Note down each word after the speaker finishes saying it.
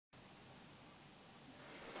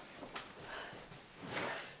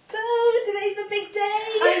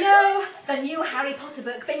Potter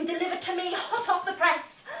book being delivered to me hot off the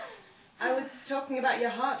press. I was talking about your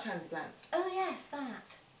heart transplant. Oh yes,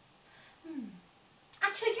 that.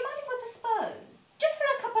 Actually, do you mind if we postpone? Just for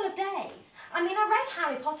a couple of days. I mean, I read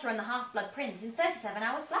Harry Potter and the Half-Blood Prince in 37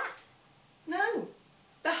 hours flat. No.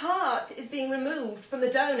 The heart is being removed from the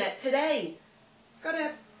donor today. It's got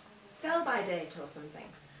a sell-by date or something.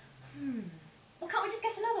 Well, can't we just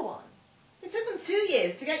get another one? It took them 2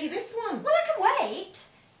 years to get you this one. Well, I can wait.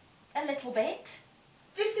 A little bit.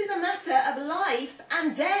 This is a matter of life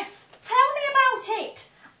and death. Tell me about it.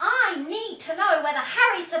 I need to know whether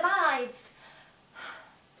Harry survives.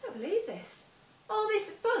 I don't believe this. All this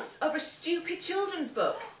fuss over a stupid children's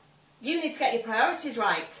book. You need to get your priorities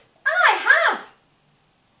right. I have.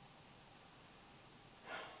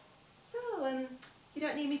 So, you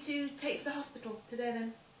don't need me to take you to the hospital today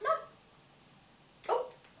then? No. Oh,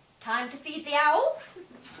 time to feed the owl.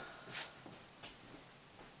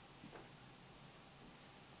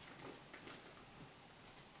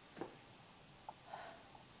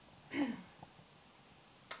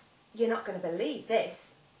 You're not going to believe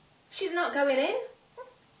this. She's not going in.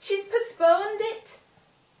 She's postponed it.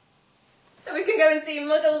 So we can go and see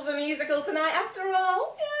Muggles the musical tonight after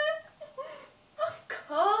all. Yeah. Of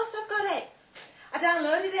course I've got it. I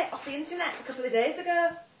downloaded it off the internet a couple of days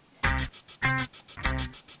ago.